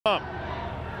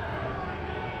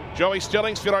Joey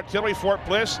Stillings, Field Artillery, Fort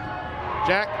Bliss.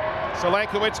 Jack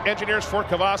Selankowicz, Engineers, Fort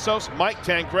Cavazos. Mike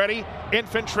Tancredi,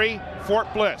 Infantry,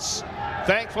 Fort Bliss.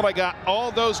 Thankful I got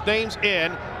all those names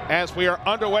in as we are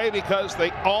underway because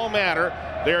they all matter.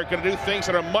 They're going to do things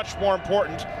that are much more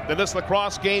important than this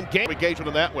lacrosse game. We gauge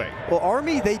them that way. Well,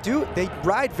 Army, they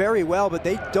ride very well, but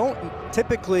they don't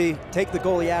typically take the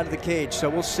goalie out of the cage. So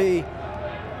we'll see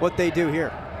what they do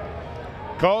here.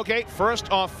 Colgate first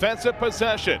offensive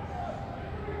possession.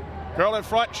 Curl in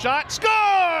front, shot, score!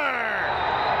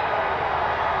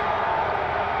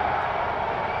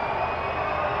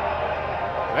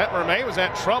 That Mermet was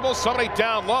at trouble. Somebody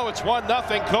down low. It's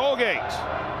 1-0 Colgate.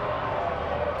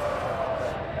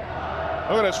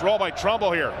 Look at this roll by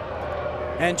Trumbull here.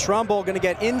 And Trumbull going to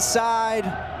get inside,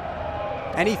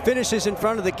 and he finishes in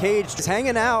front of the cage. He's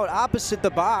hanging out opposite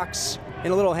the box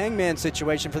in a little hangman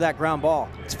situation for that ground ball.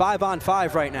 It's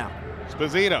 5-on-5 right now.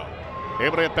 Esposito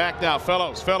able to get back now.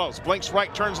 Fellows blinks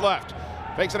right, turns left.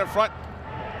 Fakes it in front.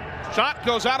 Shot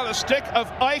goes out of the stick of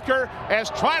Eicher as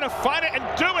trying to find it, and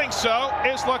doing so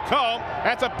is Lacombe.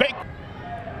 That's a big.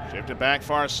 Shifted back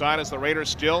far side as the Raiders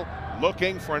still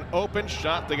looking for an open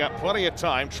shot. They got plenty of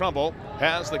time. Trumbull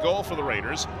has the goal for the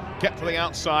Raiders. Kept to the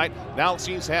outside. Now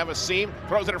seems to have a seam.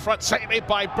 Throws it in front. Save made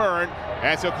by Byrne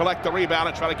as he'll collect the rebound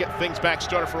and try to get things back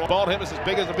started for a ball. Him is as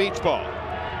big as a beach ball.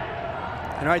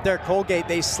 And right there, Colgate,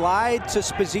 they slide to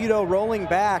Esposito rolling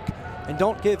back and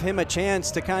don't give him a chance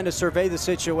to kind of survey the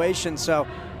situation. So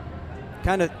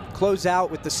kind of close out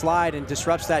with the slide and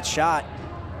disrupts that shot.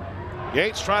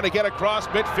 Yates trying to get across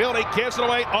midfield. He gives it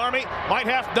away. Army might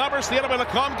have numbers. The other one,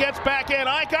 Lacombe gets back in.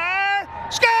 Eicher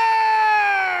scores!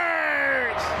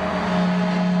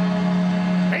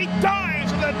 He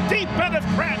dives in the deep end of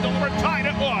Crandall. We're tied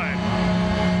at 1.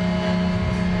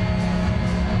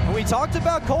 And we talked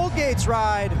about Colgate's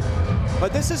ride,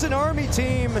 but this is an Army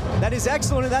team that is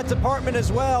excellent in that department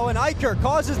as well. And Eicher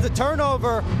causes the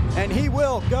turnover, and he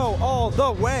will go all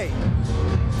the way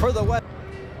for the West.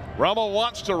 Rummel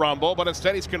wants to rumble, but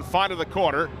instead he's confined to the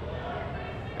corner.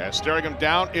 As staring him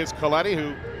down is Coletti,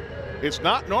 who is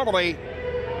not normally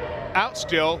out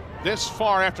still this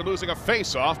far after losing a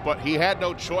face-off, but he had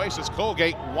no choice as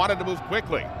Colgate wanted to move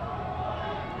quickly.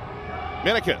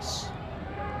 Minikis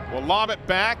will lob it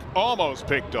back, almost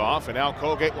picked off, and now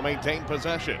Colgate will maintain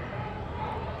possession.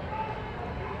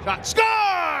 Shot, score!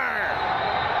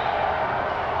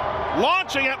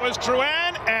 Launching it was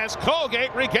Drouin as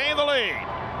Colgate regained the lead.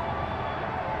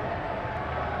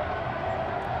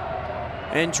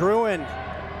 And Drouin,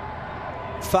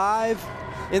 5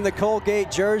 in the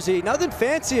Colgate jersey. Nothing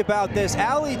fancy about this.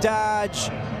 Alley dodge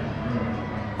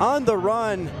on the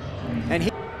run. And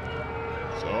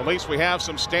so at least we have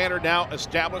some standard now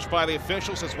established by the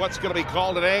officials as what's going to be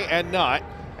called today and not.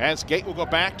 As Gate will go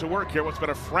back to work here. What's been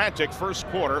a frantic first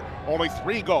quarter. Only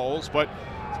 3 goals, but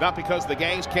it's not because the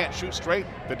Gangs can't shoot straight.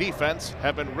 The defense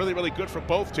have been really, really good for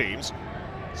both teams.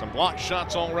 Some blocked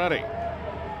shots already.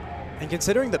 And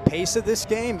considering the pace of this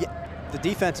game, the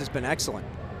defense has been excellent.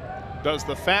 Does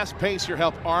the fast pace here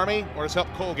help Army, or does it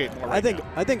help Colgate more right now?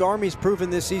 I think Army's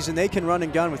proven this season they can run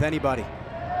and gun with anybody.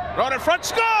 Run in front,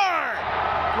 score!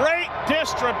 Great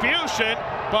distribution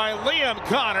by Liam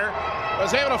Connor.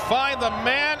 Was able to find the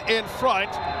man in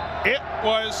front. It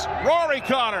was Rory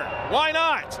Connor. Why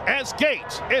not? As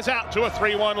Gate is out to a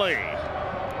 3-1 lead.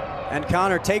 And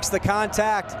Connor takes the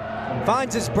contact,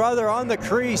 finds his brother on the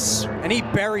crease, and he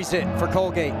buries it for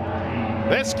Colgate.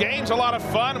 This game's a lot of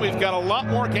fun. We've got a lot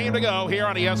more game to go here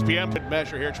on ESPN. Good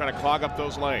measure here, trying to clog up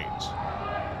those lanes.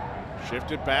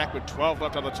 Shifted back with 12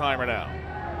 left on the timer now.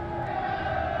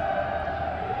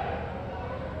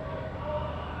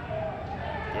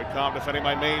 Good calm defending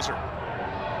by Mazer.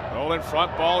 Goal in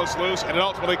front, ball is loose, and it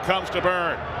ultimately comes to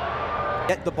Byrne.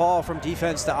 Get the ball from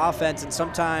defense to offense, and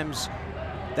sometimes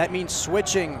that means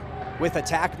switching with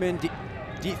attackman,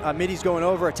 middies going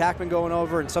over, attackman going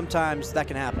over, and sometimes that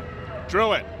can happen.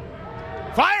 Drouin.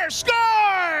 Fire, scores!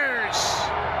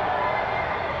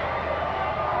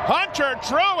 Hunter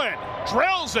Drouin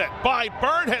drills it by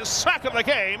Byrne, his second of the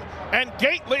game, and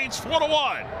Gate leads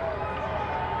 4-1.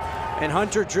 And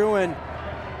Hunter Drouin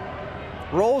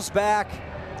rolls back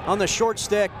on the short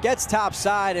stick, gets top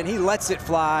side, and he lets it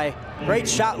fly. Great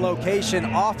shot location,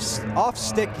 off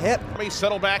stick hip. Let me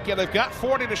settle back in. They've got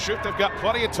 40 to shoot. They've got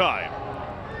plenty of time.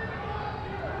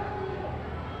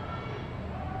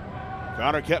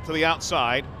 Connor kept to the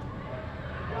outside.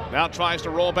 Now tries to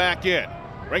roll back in.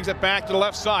 Brings it back to the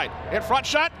left side. In front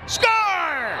shot, score!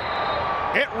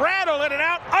 It rattled in and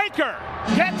out. Eicher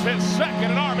gets his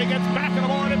second, and Army gets back in the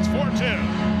board. It's 4-2.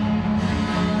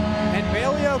 And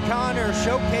Bailey Army O'Connor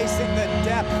showcasing the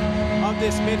depth of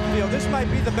this midfield. This might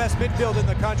be the best midfield in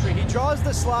the country. He draws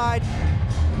the slide,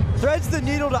 threads the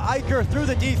needle to Eicher through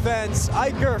the defense.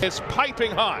 Eicher is piping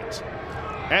hot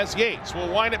as Yates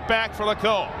will wind it back for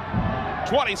Lacrosse.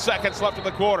 20 seconds left in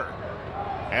the quarter.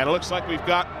 And it looks like he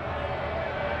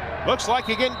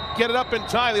can get it up in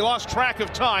time. They lost track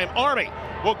of time. Army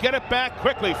will get it back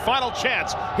quickly. Final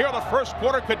chance here in the first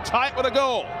quarter, could tie it with a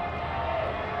goal.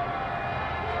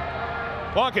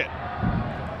 Plunkett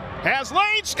has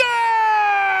lead, score!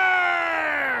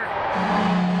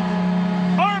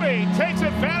 Army takes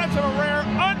advantage of a rare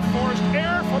unforced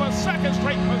error for the second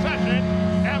straight possession,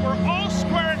 and we're all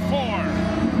square at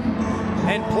 4.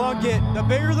 And Plunkett, the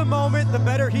bigger the moment, the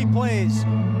better he plays.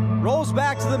 Rolls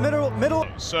back to the middle.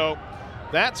 So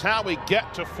that's how we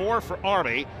get to 4 for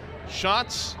Army.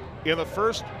 Shots in the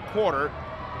first quarter.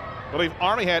 I believe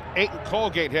Army had 8 and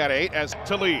Colgate had 8 as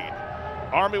to lead.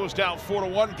 Army was down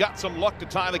 4-1, got some luck to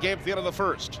tie the game at the end of the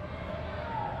first.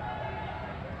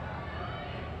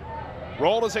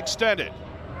 Roll is extended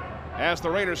as the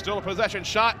Raiders still a possession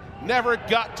shot. Never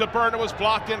got to Burn. It was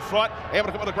blocked in front. Able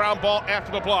to come with a ground ball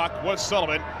after the block was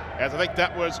Sullivan, as I think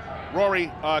that was Rory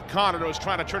Connor who was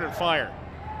trying to turn and fire.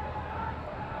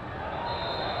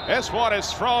 This one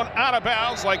is thrown out of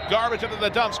bounds like garbage into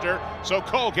the dumpster, so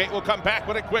Colgate will come back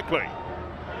with it quickly.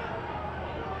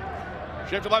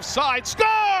 Shift to left side, score!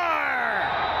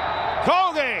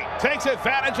 Colgate takes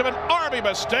advantage of an Army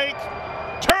mistake.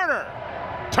 Turner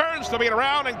turns the beat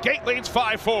around, and Gate leads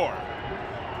 5-4.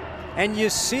 And you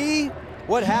see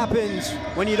what happens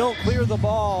when you don't clear the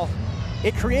ball.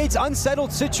 It creates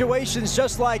unsettled situations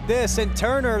just like this, and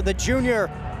Turner, the junior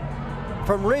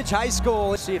from Ridge High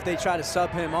School, let's see if they try to sub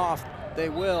him off. They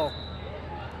will.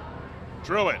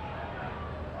 Druid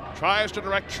tries to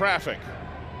direct traffic.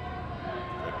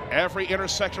 Every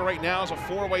intersection right now is a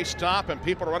 4-way stop, and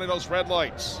people are running those red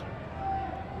lights.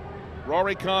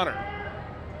 Rory Connor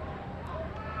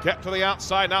kept to the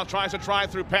outside, now tries to try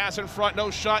through pass in front, no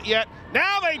shot yet.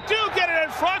 Now they do get it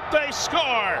in front, they score!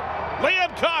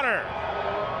 Liam Connor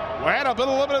had a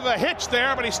little bit of a hitch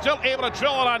there, but he's still able to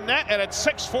drill it on net, and it's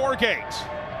 6-4 Gate.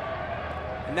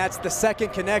 And that's the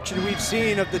second connection we've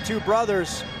seen of the two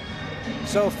brothers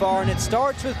so far, and it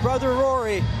starts with brother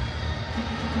Rory,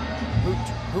 who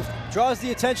draws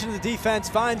the attention of the defense,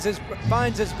 finds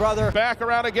his brother. Back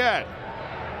around again.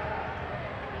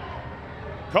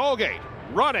 Colgate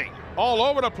running all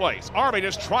over the place. Army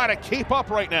just trying to keep up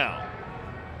right now,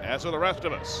 as are the rest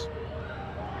of us.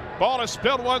 Ball is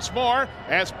spilled once more,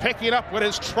 as picking up with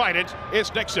his trident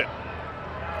is Nixon.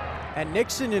 And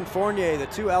Nixon and Fournier, the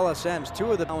two LSMs,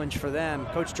 two of the challenge for them.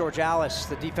 Coach George Alice,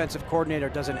 the defensive coordinator,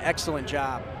 does an excellent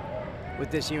job with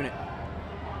this unit.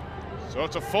 So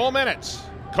it's a full minute.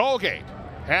 Colgate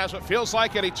has what feels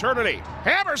like an eternity.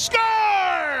 Hammer, score!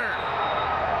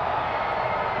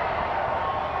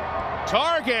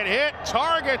 Target hit,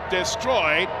 target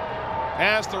destroyed,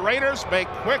 as the Raiders make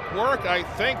quick work. I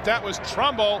think that was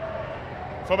Trumbull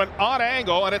from an odd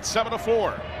angle, and it's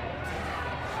 7-4.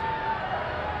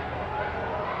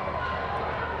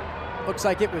 Looks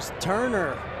like it was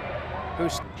Turner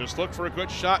who's just looked for a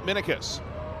good shot. Minikis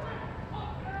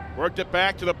worked it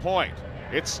back to the point.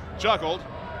 It's juggled.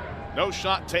 No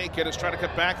shot taken. Is trying to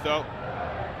cut back though.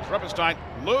 Treppenstein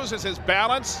loses his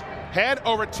balance. Head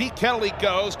over T. Kettle he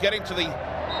goes, getting to the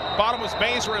bottom was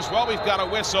Mazer as well. We've got a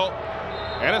whistle,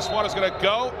 and this one is going to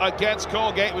go against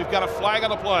Colgate. We've got a flag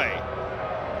on the play.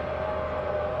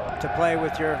 To play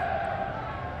with your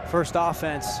first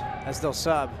offense as they'll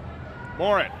sub.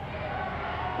 Morin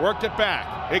worked it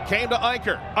back. It came to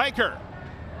Eicher. Eicher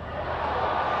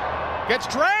gets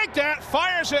dragged at,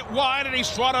 fires it wide, and he's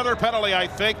drawn another penalty, I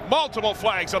think. Multiple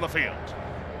flags on the field.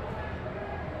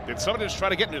 Did somebody just try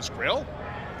to get in his grill?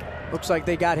 Looks like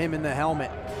they got him in the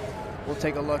helmet. We'll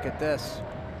take a look at this.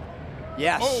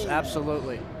 Yes,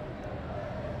 absolutely.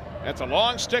 That's a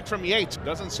long stick from Yates.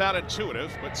 Doesn't sound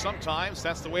intuitive, but sometimes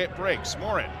that's the way it breaks.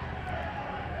 Morin.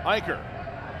 Eicher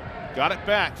got it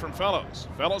back from Fellows.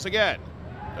 Fellows again.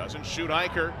 Doesn't shoot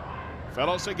Eicher.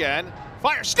 Fellows again.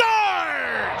 Fire, scores!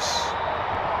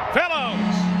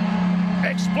 Fellows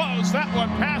explodes that one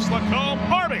past Lacombe.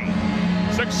 Army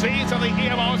succeeds on the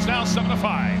EMO. It's now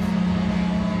 7-5.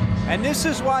 And this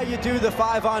is why you do the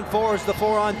 5-on-4s, the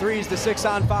 4-on-3s, the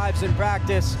 6-on-5s in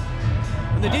practice.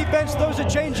 When the defense throws a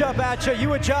changeup at you,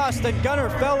 you adjust, and Gunnar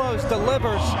Fellows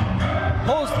delivers.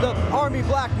 Pulls the Army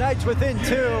Black Knights within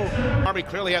 2. Army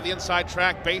clearly have the inside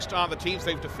track based on the teams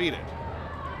they've defeated.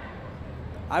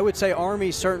 I would say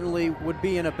Army certainly would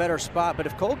be in a better spot, but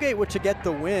if Colgate were to get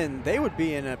the win, they would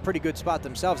be in a pretty good spot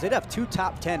themselves. They'd have 2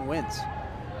 top 10 wins.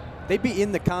 they'd be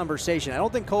in the conversation. I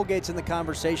don't think Colgate's in the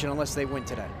conversation unless they win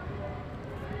today.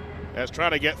 As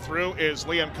trying to get through is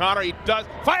Liam Connor. He does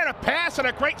fire a pass and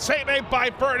a great save made by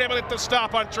Byrne, able to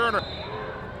stop on Turner.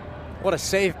 What a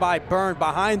save by Byrne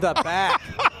behind the back.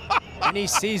 And he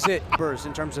sees it.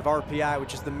 In terms of RPI,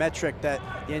 which is the metric that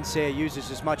the NCAA uses,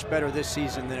 is much better this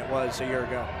season than it was a year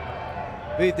ago.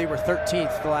 I believe they were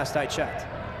 13th the last I checked.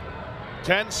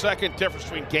 10-second difference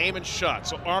between game and shot,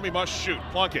 so Army must shoot.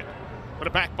 Plunkett put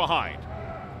it back behind.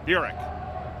 Burek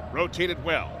rotated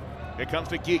well. It comes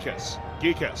to Geekus.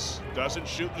 Geekus doesn't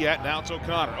shoot yet. Now it's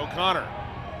O'Connor. O'Connor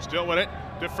still with it.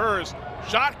 Defers.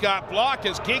 Shot got blocked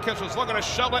as Geekus was looking to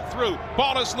shovel it through.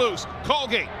 Ball is loose.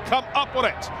 Colgate come up with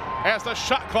it as the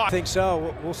shot clock. I think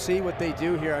so. We'll see what they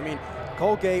do here. I mean,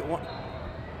 Colgate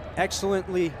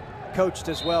excellently coached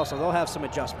as well, so they'll have some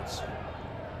adjustments.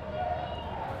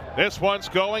 This one's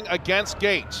going against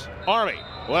Gates. Army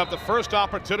will have the first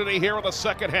opportunity here in the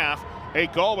second half. A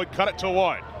goal would cut it to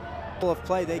 1. Of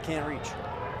play they can't reach.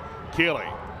 Keeley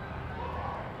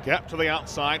kept to the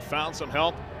outside, found some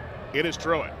help. It is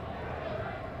Druitt.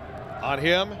 On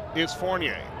him is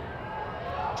Fournier.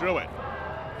 Druitt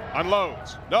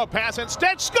unloads. No pass,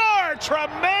 instead score!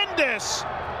 Tremendous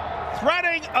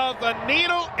threading of the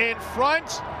needle in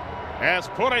front. As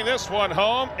putting this one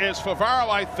home is Favaro,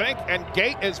 I think, and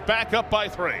Gate is back up by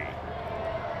 3.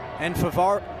 And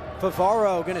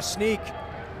Favaro going to sneak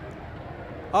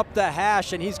up the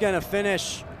hash, and he's going to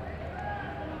finish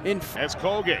in. As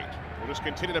Colgate will just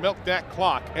continue to milk that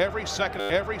clock. Every second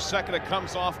it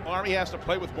comes off, Army has to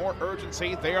play with more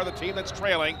urgency. They are the team that's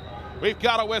trailing. We've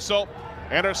got a whistle,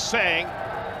 and are saying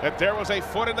that there was a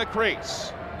foot in the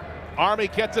crease. Army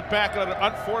gets it back on an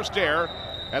unforced error,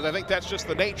 and I think that's just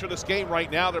the nature of this game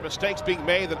right now. There are mistakes being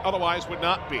made that otherwise would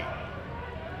not be.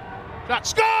 Shot,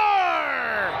 score!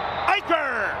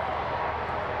 Eicher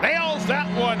nails that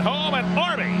one home, and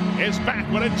Army is back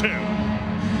with it 2.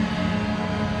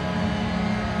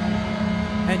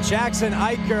 And Jackson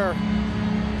Eicher,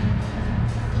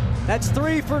 that's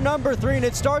 3 for number 3, and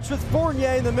it starts with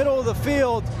Fournier in the middle of the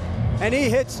field, and he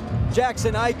hits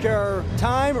Jackson Eicher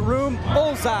time, room,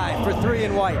 bullseye for 3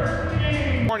 in white.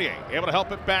 Fournier able to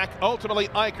help it back. Ultimately,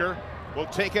 Eicher will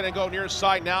take it and go near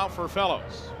side now for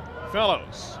Fellows.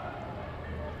 Fellows.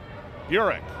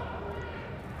 Burek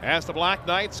as the Black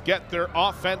Knights get their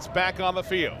offense back on the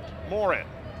field. Morin.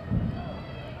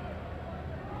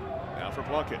 Now for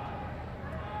Plunkett.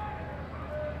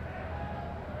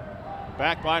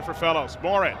 Back line for Fellows.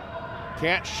 Morin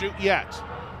can't shoot yet.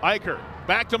 Eicher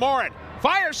back to Morin.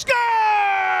 Fire, scores!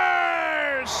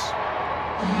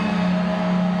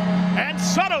 And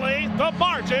suddenly the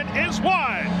margin is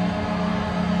 1.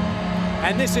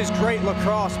 And this is great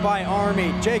lacrosse by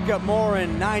Army. Jacob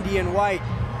Morin, 90 in white.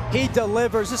 He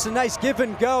delivers. This is a nice give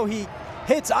and go. He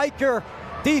hits Eicher.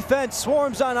 Defense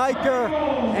swarms on Eicher,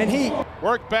 and he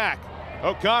worked back.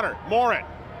 O'Connor, Morin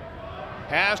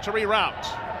has to reroute.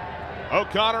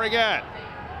 O'Connor again.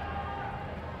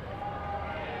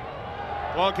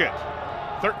 Plunkett,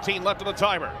 13 left of the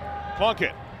timer.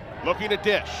 Plunkett looking to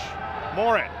dish.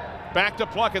 Morin back to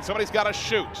Plunkett. Somebody's got to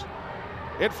shoot.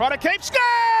 In front of Cape. Score!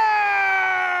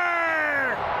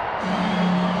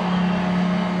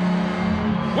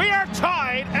 We are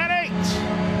tied at 8.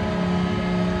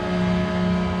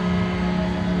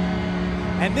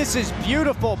 And this is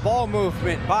beautiful ball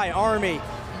movement by Army.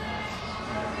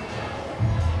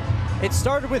 It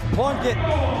started with Plunkett,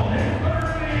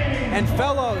 and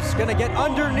Fellows going to get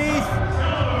underneath,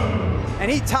 and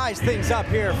he ties things up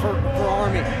here for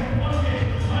Army.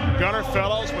 Gunnar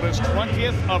Fellows with his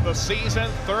 20th of the season,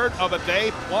 3rd of the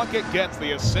day. Plunkett gets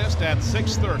the assist at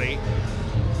 6:30.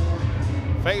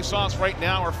 Face-offs right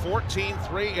now are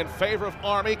 14-3 in favor of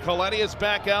Army. Coletti is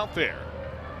back out there.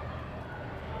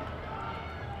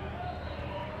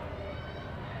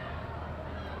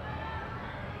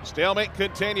 Stalemate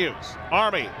continues.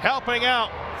 Army helping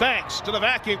out thanks to the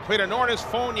vacuum cleaner known as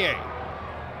Fournier.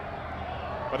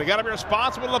 But they got to be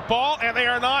responsible to the ball, and they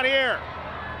are not here.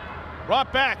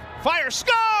 Brought back. Fire,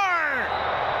 score!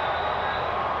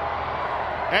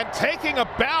 And taking a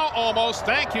bow almost.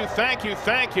 Thank you, thank you,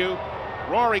 thank you.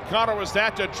 Rory Connor was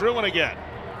that to Druin again.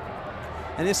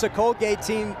 And this is a Colgate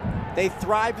team. They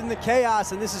thrive in the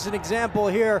chaos, and this is an example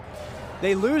here.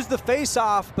 They lose the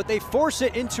face-off, but they force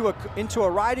it into a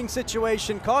riding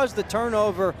situation, cause the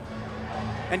turnover,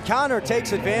 and Connor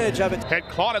takes advantage of it. Had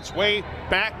clawed its way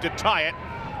back to tie it.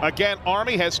 Again,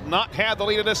 Army has not had the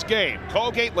lead in this game.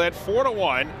 Colgate led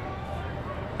 4-1,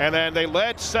 and then they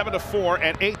led 7-4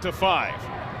 and 8-5.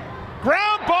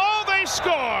 Ground ball, they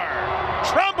score!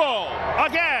 Trumbull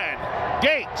again.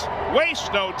 Gate wastes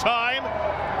no time.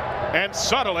 And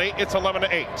suddenly it's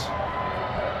 11-8.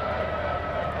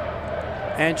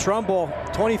 And Trumbull,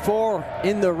 24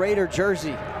 in the Raider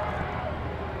jersey,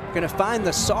 going to find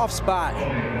the soft spot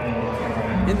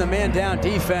in the man down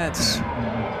defense.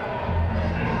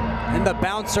 And the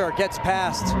bouncer gets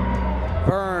past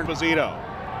Byrne. Esposito.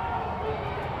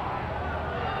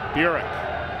 Burek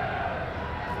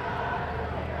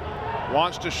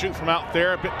wants to shoot from out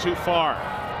there, a bit too far.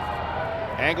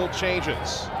 Angle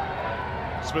changes.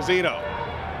 Esposito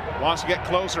wants to get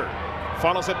closer.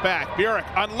 Funnels it back. Burek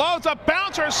unloads a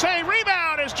bouncer. Save.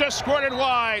 Rebound is just squirted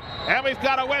wide. And we've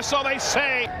got a whistle, they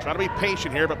say. Trying to be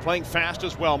patient here, but playing fast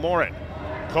as well. Morin.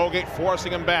 Colgate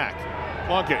forcing him back.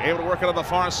 Plunkett able to work it on the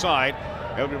far side.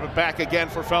 Able to be back again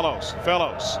for Fellows.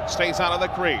 Fellows stays out of the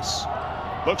crease.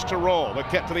 Looks to roll, but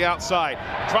get to the outside.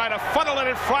 Trying to funnel it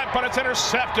in front, but it's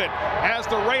intercepted as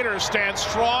the Raiders stand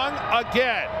strong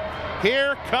again.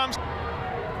 Here comes.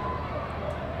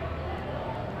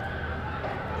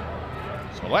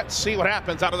 So let's see what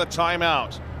happens out of the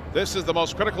timeout. This is the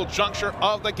most critical juncture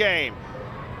of the game.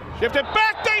 Shifted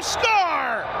back, they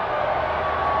score!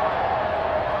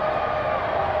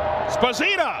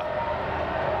 Esposito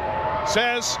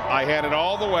says, I had it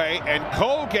all the way, and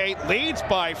Colgate leads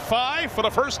by 5 for the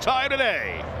first time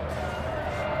today.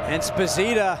 And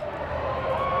Esposito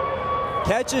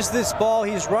catches this ball.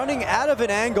 He's running out of an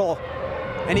angle,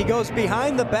 and he goes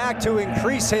behind the back to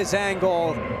increase his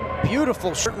angle.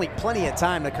 Beautiful, certainly plenty of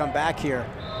time to come back here,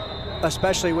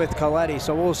 especially with Coletti.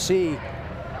 So we'll see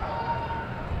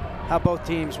how both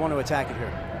teams want to attack it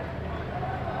here.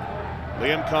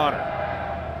 Liam Connor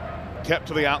kept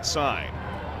to the outside.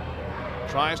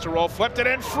 Tries to roll, flipped it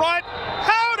in front.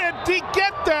 How did he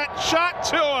get that shot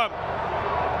to him?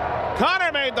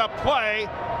 Connor made the play,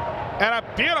 and a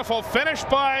beautiful finish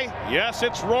by, yes,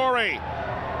 it's Rory.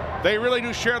 They really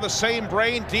do share the same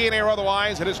brain, DNA or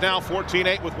otherwise. It is now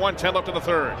 14-8 with 1:10 left in the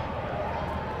third.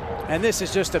 And this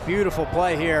is just a beautiful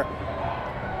play here.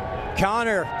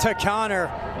 Connor to Connor.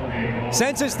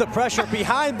 Senses the pressure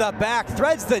behind the back,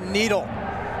 threads the needle.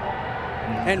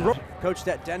 And coached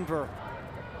at Denver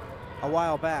a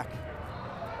while back.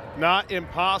 Not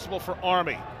impossible for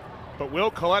Army, but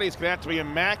Will Coletti's going to have to be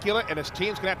immaculate, and his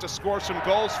team's going to have to score some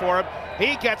goals for him.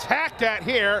 He gets hacked at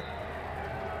here,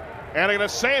 and I'm going to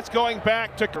say it's going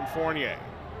back to Fournier.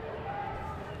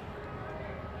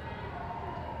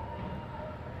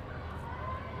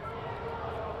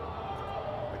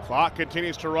 The clock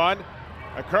continues to run.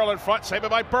 A curl in front, saved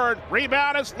by Byrne.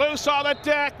 Rebound is loose on the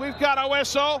deck. We've got a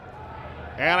whistle.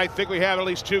 And I think we have at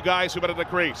least 2 guys who've been at the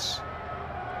crease.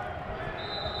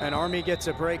 And Army gets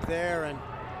a break there, and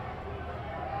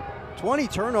 20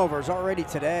 turnovers already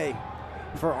today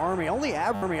for Army. Only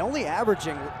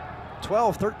averaging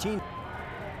 12, 13.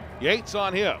 Yates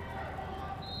on him.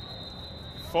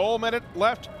 Full minute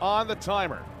left on the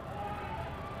timer.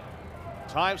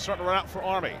 Time starting to run out for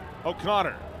Army.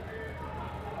 O'Connor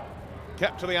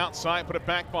kept to the outside, put it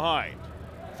back behind.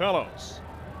 Fellows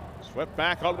swept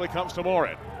back, ultimately comes to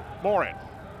Morin. Morin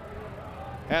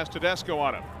has Tedesco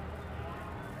on him.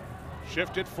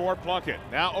 Shifted for Plunkett.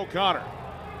 Now O'Connor.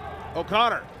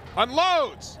 O'Connor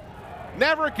unloads.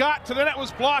 Never got to the net,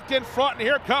 was blocked in front, and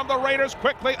here come the Raiders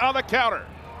quickly on the counter.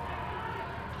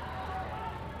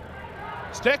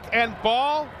 Stick and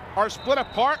ball are split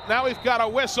apart. Now we've got a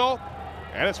whistle,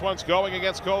 and this one's going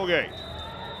against Colgate.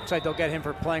 Looks like they'll get him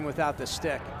for playing without the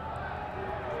stick.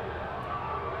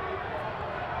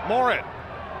 Morin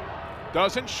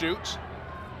doesn't shoot,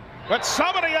 but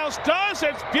somebody else does.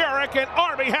 It's Burek, and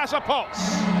Army has a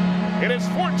pulse. It is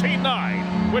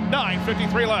 14-9 with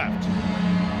 9:53 left.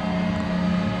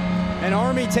 And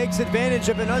Army takes advantage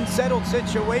of an unsettled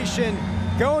situation,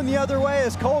 going the other way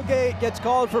as Colgate gets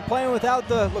called for playing without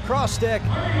the lacrosse stick.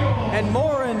 And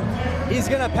Morin, he's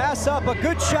going to pass up a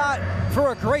good shot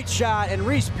for a great shot, and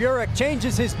Reese Burek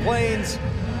changes his planes,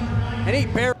 and he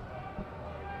barely.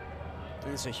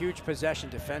 And it's a huge possession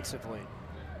defensively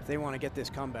if they want to get this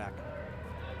comeback.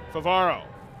 Favaro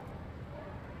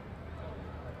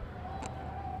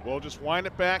will just wind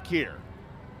it back here.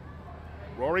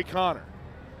 Rory Connor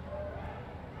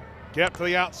kept to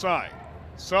the outside.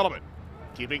 Sullivan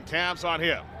keeping tabs on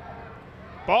him.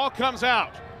 Ball comes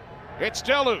out. It's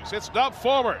still loose. It's dubbed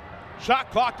forward.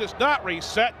 Shot clock does not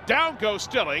reset. Down goes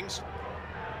Stillings.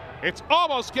 It's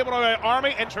almost given away by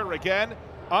Army. Enter again.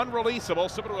 Unreleasable,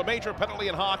 similar to a major penalty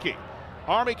in hockey.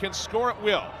 Army can score at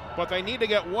will, but they need to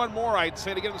get one more, I'd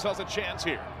say, to give themselves a chance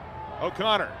here.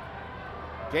 O'Connor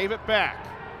gave it back.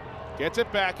 Gets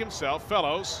it back himself.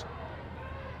 Fellows.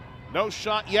 No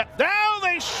shot yet. Now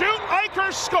they shoot.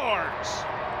 Eicher scores.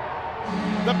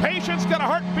 The patient's got a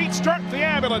heartbeat. Start the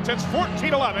ambulance. It's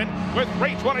 14-11 with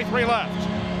 3:23 left.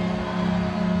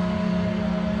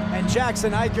 And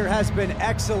Jackson Eicher has been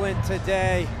excellent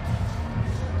today.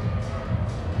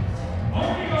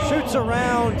 Shoots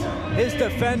around his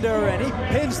defender and he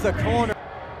pins the corner.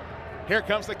 Here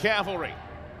comes the cavalry.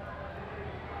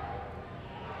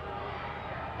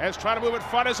 As trying to move in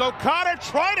front is O'Connor,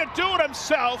 trying to do it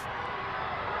himself.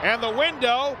 And the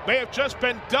window may have just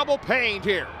been double paned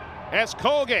here, as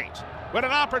Colgate with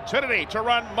an opportunity to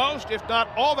run most, if not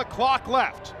all, the clock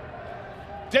left.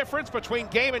 Difference between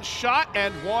game and shot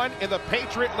and one in the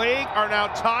Patriot League are now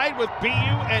tied with BU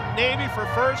and Navy for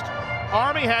first.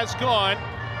 Army has gone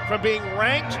from being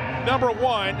ranked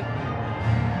 #1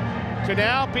 to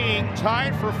now being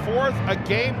tied for fourth, a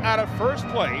game out of first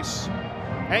place.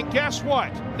 And guess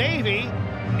what? Navy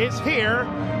is here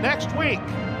next week.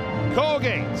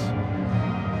 Colgate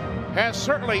has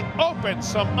certainly opened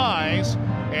some eyes,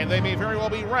 and they may very well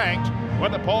be ranked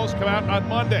when the polls come out on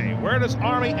Monday. Where does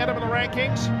Army end up in the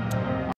rankings?